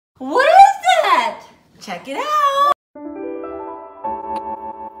Check it out!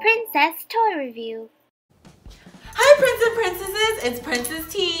 Princess Toy Review. Hi Prince and Princesses, it's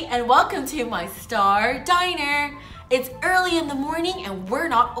Princess T and welcome to my Star Diner. It's early in the morning and we're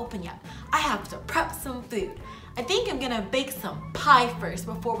not open yet. I have to prep some food. I think I'm gonna bake some pie first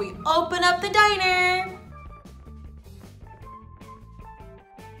before we open up the diner.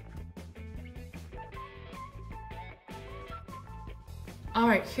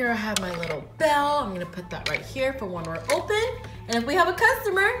 Alright, here I have my little bell. I'm gonna put that right here for when we're open. And if we have a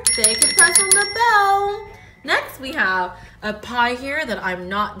customer, they can press on the bell. Next, we have a pie here that I'm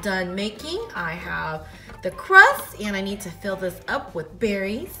not done making. I have the crust and I need to fill this up with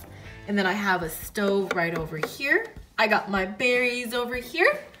berries. And then I have a stove right over here. I got my berries over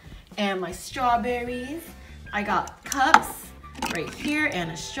here and my strawberries. I got cups right here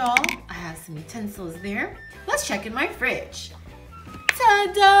and a straw. I have some utensils there. Let's check in my fridge.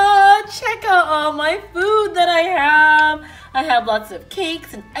 Ta-da! Check out all my food that I have. I have lots of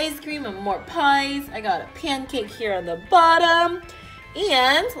cakes and ice cream and more pies. I got a pancake here on the bottom.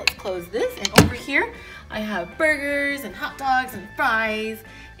 And let's close this. And over here, I have burgers and hot dogs and fries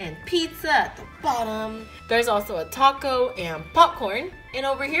and pizza at the bottom. There's also a taco and popcorn. And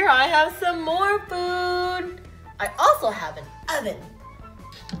over here, I have some more food. I also have an oven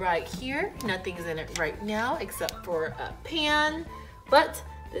right here. Nothing's in it right now except for a pan. But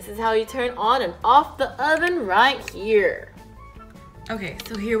this is how you turn on and off the oven right here. Okay,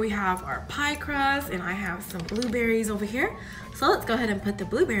 so here we have our pie crust and I have some blueberries over here. So let's go ahead and put the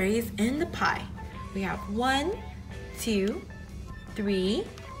blueberries in the pie. We have 1, 2, 3,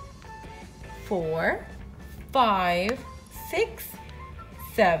 4, 5, 6,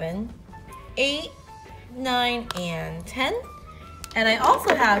 7, 8, 9, and 10. And I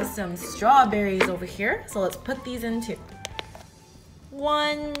also have some strawberries over here. So let's put these in too.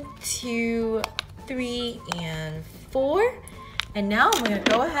 1, 2, 3, and 4. And now I'm going to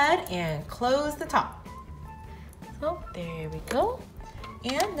go ahead and close the top. So there we go.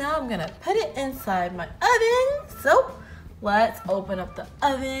 And now I'm going to put it inside my oven. So let's open up the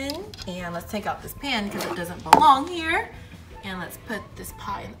oven and let's take out this pan because it doesn't belong here. And let's put this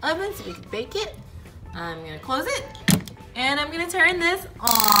pie in the oven so we can bake it. I'm going to close it. And I'm going to turn this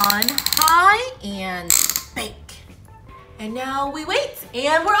on high and bake. And now we wait,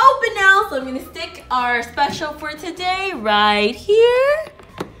 and we're open now. So I'm gonna stick our special for today right here.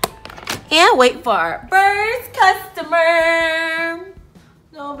 And wait for our first customer.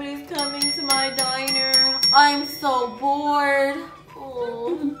 Nobody's coming to my diner. I'm so bored.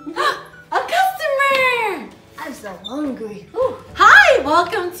 Oh. A customer! I'm so hungry. Ooh. Hi,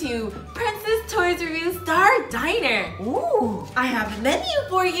 welcome to Princess Toys Review Star Diner. Ooh. I have a menu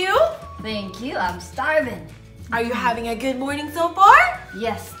for you. Thank you, I'm starving. Are you having a good morning so far?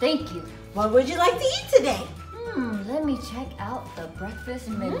 Yes, thank you. What would you like to eat today? Let me check out the breakfast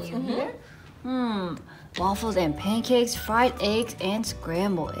menu here. Waffles and pancakes, fried eggs, and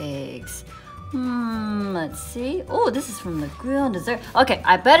scrambled eggs. Let's see. Oh, this is from the grill and dessert. Okay,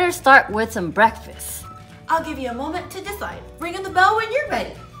 I better start with some breakfast. I'll give you a moment to decide. Ring on the bell when you're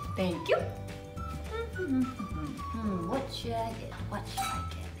ready. Thank you. What should I get? What should I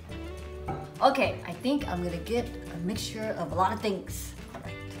get? Okay, I think I'm gonna get a mixture of a lot of things.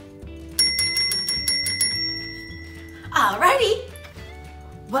 Alrighty.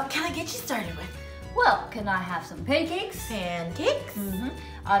 What can I get you started with? Well, can I have some pancakes? Pancakes.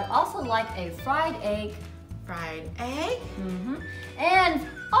 I'd also like a fried egg. Fried egg. And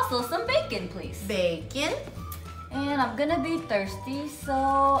also some bacon, please. Bacon. And I'm gonna be thirsty, so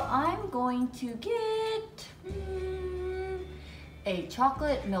I'm going to get a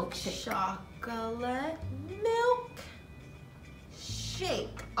chocolate milkshake. Chocolate milk shake.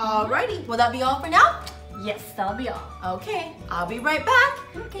 Alrighty. Will that be all for now? Yes, that'll be all. Okay, I'll be right back.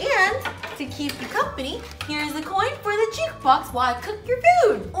 Okay. And to keep you company, here's a coin for the jukebox while I cook your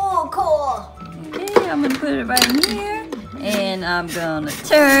food. Oh, cool. Okay, I'm gonna put it right here. And I'm gonna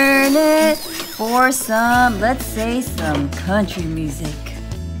turn it for some, let's say, some country music.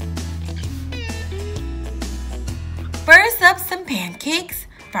 First up, some pancakes,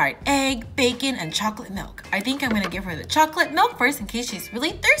 fried egg, bacon, and chocolate milk. I think I'm gonna give her the chocolate milk first in case she's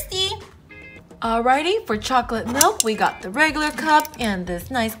really thirsty. Alrighty, for chocolate milk, we got the regular cup and this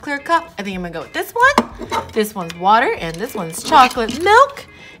nice clear cup. I think I'm gonna go with this one. This one's water and this one's chocolate milk.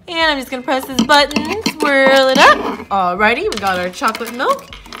 And I'm just gonna press this button, swirl it up. Alrighty, we got our chocolate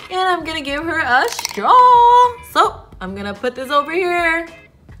milk. And I'm gonna give her a straw. So, I'm gonna put this over here.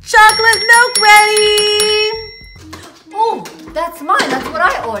 Chocolate milk ready! Oh, that's mine. That's what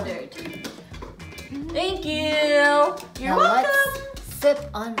I ordered. Thank you. You're Now welcome. Let's sip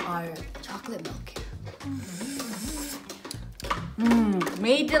on our chocolate milk.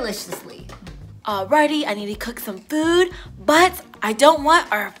 Made deliciously. Alrighty, I need to cook some food, but I don't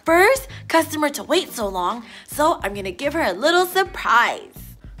want our first customer to wait so long, so I'm gonna give her a little surprise.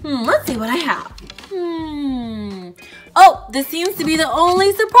 Let's see what I have. Oh, this seems to be the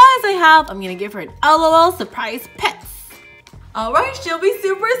only surprise I have. I'm gonna give her an LOL surprise pets. Alright, she'll be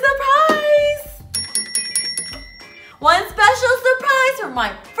super surprised. One special surprise for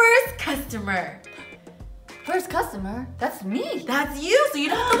my first customer. First customer? That's me. That's you, so you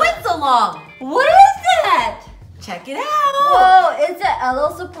don't have to wait so long. What is that? Check it out. Whoa, it's a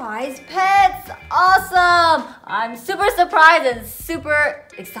LOL surprise pets. Awesome. I'm super surprised and super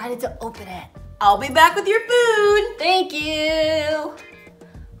excited to open it. I'll be back with your food. Thank you.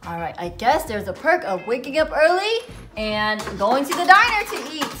 All right, I guess there's a perk of waking up early and going to the diner to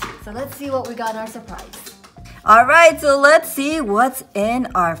eat. So let's see what we got in our surprise. All right, so let's see what's in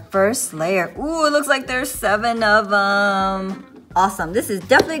our first layer. Ooh, it looks like there's 7 of them. Awesome, this is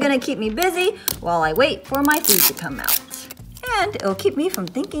definitely gonna keep me busy while I wait for my food to come out. And it'll keep me from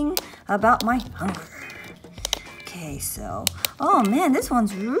thinking about my hunger. Okay, so, oh man, this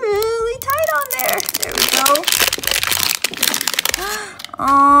one's really tight on there. There we go.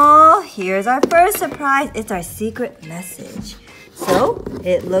 Oh, here's our first surprise. It's our secret message. So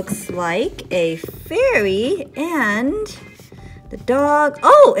it looks like a fairy and the dog.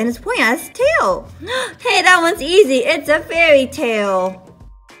 Oh, and it's pointing at its tail. Hey, that one's easy. It's a fairy tale.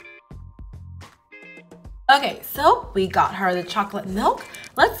 Okay, so we got her the chocolate milk.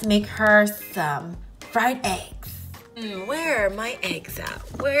 Let's make her some fried eggs. Where are my eggs at?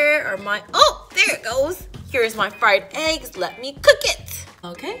 Where are my... Oh, there it goes. Here's my fried eggs. Let me cook it.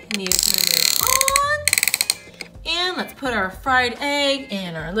 Okay, need to turn it on. And let's put our fried egg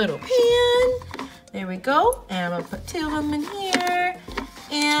in our little pan. There we go. And I'm gonna put 2 of them in here.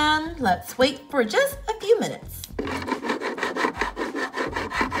 And let's wait for just a few minutes.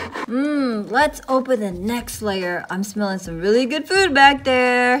 Let's open the next layer. I'm smelling some really good food back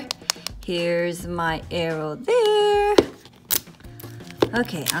there. Here's my arrow there.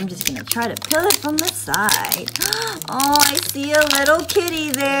 Okay, I'm just gonna try to peel it from the side. Oh, I see a little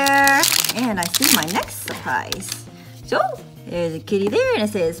kitty there. And I see my next surprise. So, there's a kitty there and it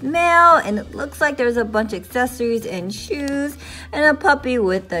says male. And it looks like there's a bunch of accessories and shoes. And a puppy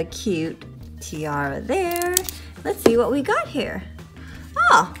with a cute tiara there. Let's see what we got here.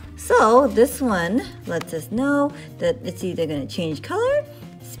 Oh, so this one lets us know that it's either gonna change color,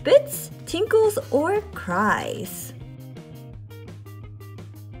 spits, tinkles, or cries.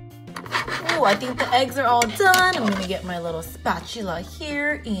 Oh, I think the eggs are all done. I'm gonna get my little spatula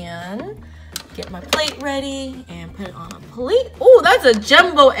here and get my plate ready and put it on a plate. Oh, that's a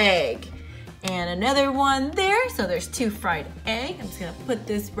jumbo egg. And another one there. So there's 2 fried eggs. I'm just gonna put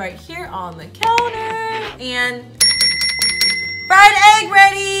this right here on the counter. And fried egg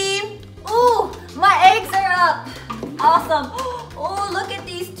ready. Ooh, my eggs are up. Awesome. Oh, look at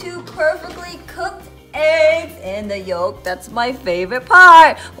these 2 perfectly cooked eggs in the yolk. That's my favorite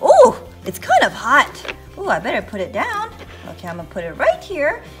part. Ooh, it's kind of hot. Ooh, I better put it down. Okay, I'm gonna put it right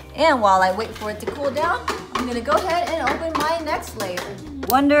here. And while I wait for it to cool down, I'm gonna go ahead and open my next layer.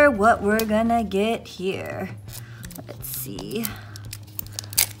 Wonder what we're gonna get here. Let's see.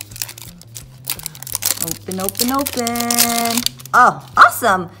 Open, open, open. Oh,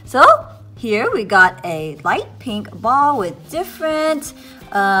 awesome. So here we got a light pink ball with different,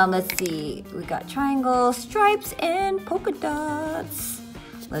 let's see, we got triangles, stripes, and polka dots.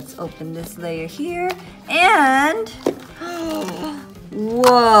 Let's open this layer here and,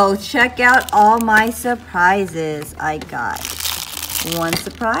 whoa, check out all my surprises. I got 1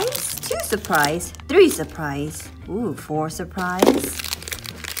 surprise, 2 surprise, 3 surprise, ooh, 4 surprise,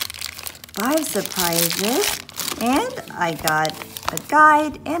 5 surprises, and I got a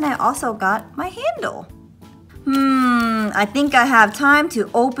guide, and I also got my handle. I think I have time to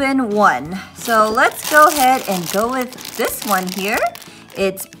open 1. So let's go ahead and go with this one here.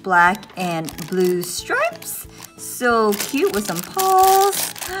 It's black and blue stripes. So cute with some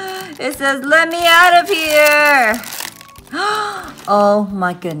paws. It says, "Let me out of here." Oh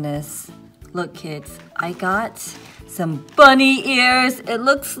my goodness. Look kids, I got some bunny ears. It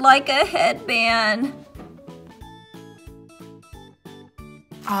looks like a headband.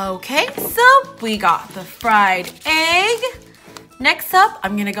 Okay, so we got the fried egg. Next up,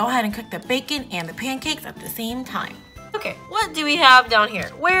 I'm gonna go ahead and cook the bacon and the pancakes at the same time. Okay, what do we have down here?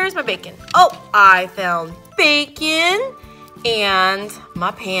 Where's my bacon? Oh, I found bacon and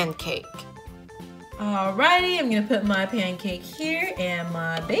my pancake. Alrighty, I'm gonna put my pancake here and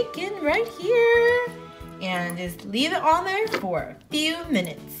my bacon right here. And just leave it on there for a few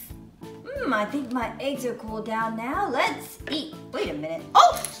minutes. I think my eggs are cooled down now. Let's eat. Wait a minute.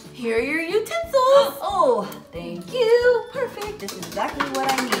 Oh, here are your utensils. Oh, thank you. Perfect. This is exactly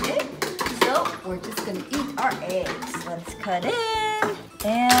what I needed. So we're just gonna eat our eggs. Let's cut in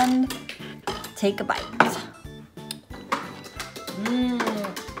and take a bite. This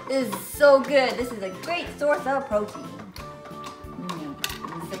is so good. This is a great source of protein. Let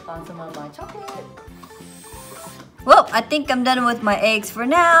me sip on some of my chocolate. Well, I think I'm done with my eggs for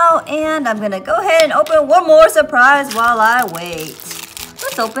now, and I'm gonna go ahead and open one more surprise while I wait.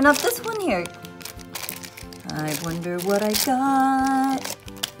 Let's open up this one here. I wonder what I got.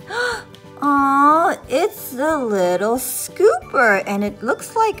 Aw, it's a little scooper, and it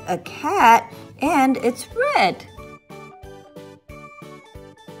looks like a cat, and it's red.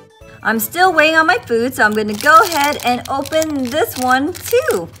 I'm still waiting on my food, so I'm gonna go ahead and open this one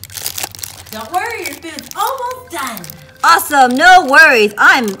too. Don't worry, your food's almost done. Awesome, no worries.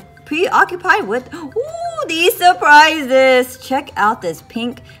 I'm preoccupied with these surprises. Check out this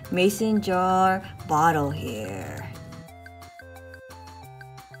pink mason jar bottle here.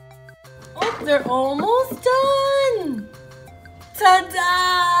 Oh, they're almost done.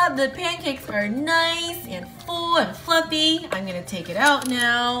 Ta-da! The pancakes are nice and full and fluffy. I'm gonna take it out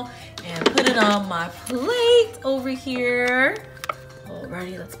now and put it on my plate over here.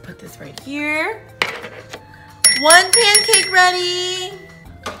 Alrighty, let's put this right here. One pancake ready.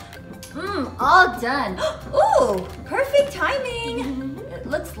 All done. Ooh, perfect timing. It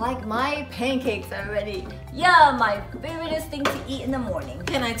looks like my pancakes are ready. Yeah, my favorite thing to eat in the morning.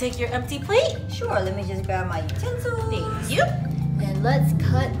 Can I take your empty plate? Sure, let me just grab my utensils. Thank you. And let's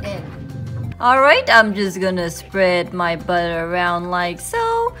cut in. Alright, I'm just gonna spread my butter around like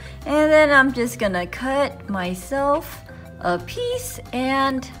so. And then I'm just gonna cut myself a piece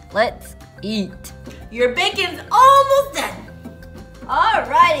and let's eat. Your bacon's almost done.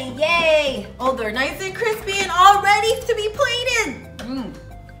 Alrighty, yay! Oh, they're nice and crispy and all ready to be plated.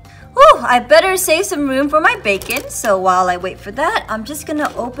 Whew, I better save some room for my bacon. So while I wait for that, I'm just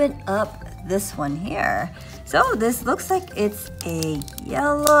gonna open up this one here. So this looks like it's a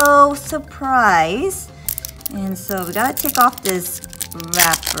yellow surprise. And so we gotta take off this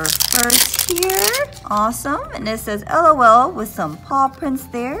wrapper first here. Awesome. And it says LOL with some paw prints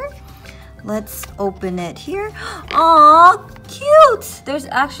there. Let's open it here. Aw, cute! There's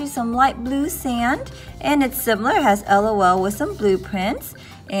actually some light blue sand, and it's similar. It has LOL with some blueprints.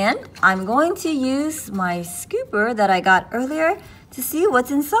 And I'm going to use my scooper that I got earlier to see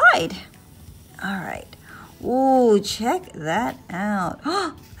what's inside. All right. Ooh, check that out.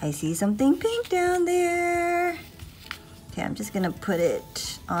 I see something pink down there. Okay, I'm just gonna put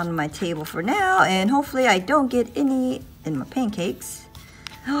it on my table for now, and hopefully I don't get any in my pancakes.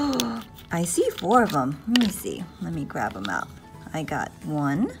 Oh, I see 4 of them. Let me see. Let me grab them out. I got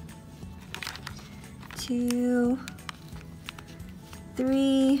 1, 2,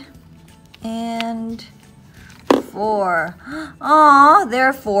 3, and 4. Aw, there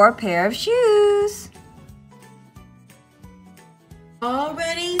are 4 pair of shoes. All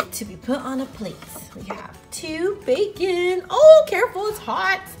ready to be put on a plate. We have 2 bacon. Oh, careful, it's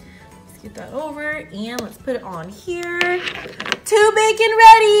hot. Let's get that over and let's put it on here. 2 bacon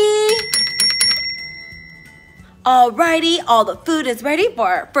ready. Alrighty, all the food is ready for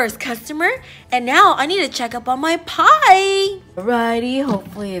our first customer. And now I need to check up on my pie. Alrighty,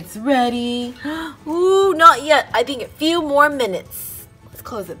 hopefully it's ready. Ooh, not yet. I think a few more minutes. Let's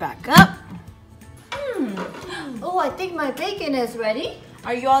close it back up. Oh, I think my bacon is ready.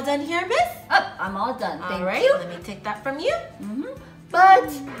 Are you all done here, miss? Oh, I'm all done. Thank you. Let me take that from you.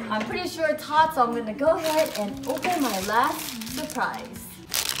 But I'm pretty sure it's hot, so I'm gonna go ahead and open my last surprise.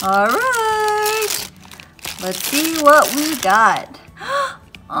 All right. Let's see what we got.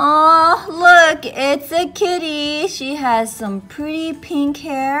 Oh, look, it's a kitty. She has some pretty pink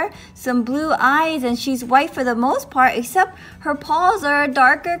hair, some blue eyes, and she's white for the most part, except her paws are a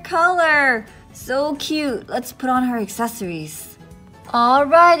darker color. So cute. Let's put on her accessories.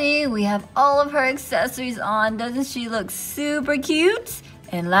 Alrighty, we have all of her accessories on. Doesn't she look super cute?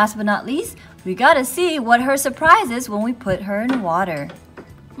 And last but not least, we gotta see what her surprise is when we put her in water.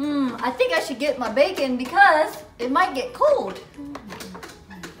 I think I should get my bacon because it might get cold.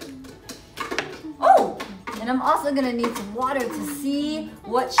 Oh, and I'm also gonna need some water to see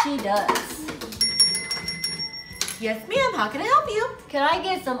what she does. Yes, ma'am. How can I help you? Can I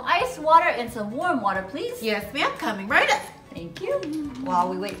get some ice water and some warm water, please? Yes, ma'am. Coming right up. Thank you. While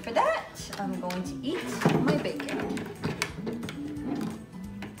we wait for that, I'm going to eat my bacon.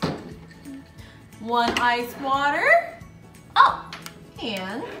 1 ice water. Oh,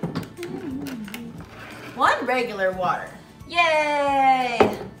 And 1 regular water.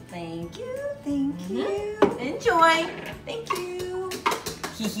 yay! Thank you.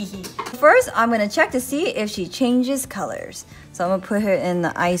 First, I'm gonna check to see if she changes colors. So I'm gonna put her in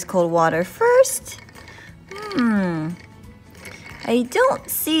the ice cold water first. I don't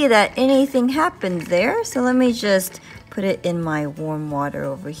see that anything happened there, so let me just put it in my warm water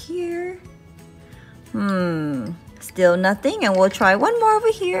over here. Still nothing, and we'll try one more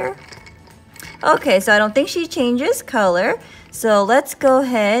over here. Okay, so I don't think she changes color. So let's go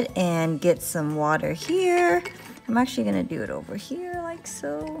ahead and get some water here. I'm actually gonna do it over here like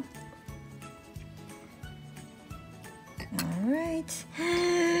so. All right.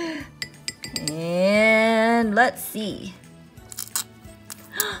 And let's see.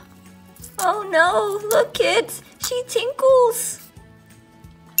 Oh no, look kids, she tinkles.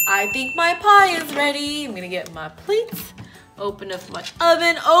 I think my pie is ready. I'm gonna get my plates, open up my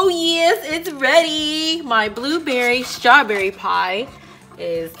oven. Oh yes, it's ready. My blueberry strawberry pie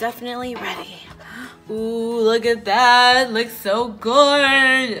is definitely ready. Ooh, look at that, looks so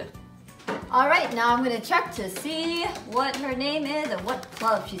good. All right, now I'm gonna check to see what her name is and what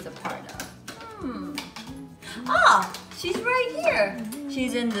club she's a part of. Ah, she's right here.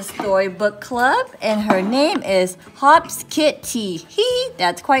 She's in the storybook club and her name is Hops Kitty. Hee,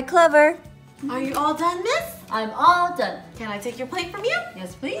 that's quite clever. Are you all done, miss? I'm all done. Can I take your plate from you?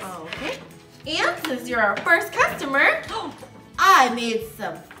 Yes, please. Okay. And since you're our first customer, I made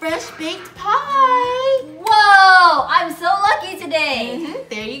some fresh baked pie. Whoa, I'm so lucky today.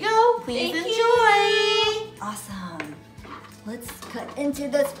 There you go. Please Thank enjoy. you. Awesome. Let's cut into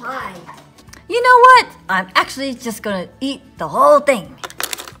this pie. You know what? I'm actually just gonna eat the whole thing.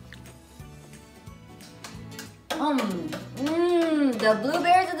 The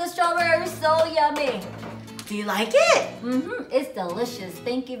blueberries and the strawberries are so yummy. Do you like it? It's delicious.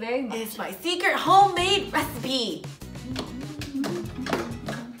 Thank you very much. It's my secret homemade recipe.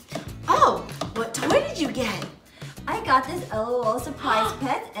 Oh, what toy did you get? I got this LOL surprise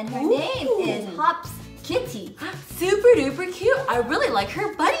pet and her name is Hops Kitty. Super duper cute. I really like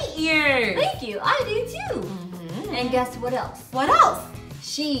her bunny ears. Thank you. I do too. And guess what else? What else?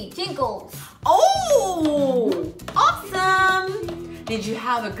 She tinkles. Oh, awesome. Did you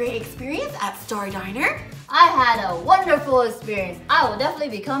have a great experience at Star Diner? I had a wonderful experience. I will definitely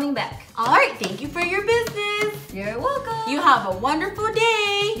be coming back. All right, thank you for your business. You're welcome. You have a wonderful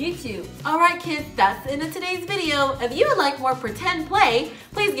day. You too. All right, kids, that's the end of today's video. If you would like more pretend play,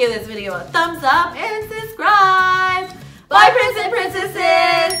 please give this video a thumbs up and subscribe. Bye, Prince and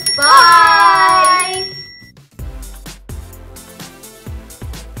Princesses. Bye.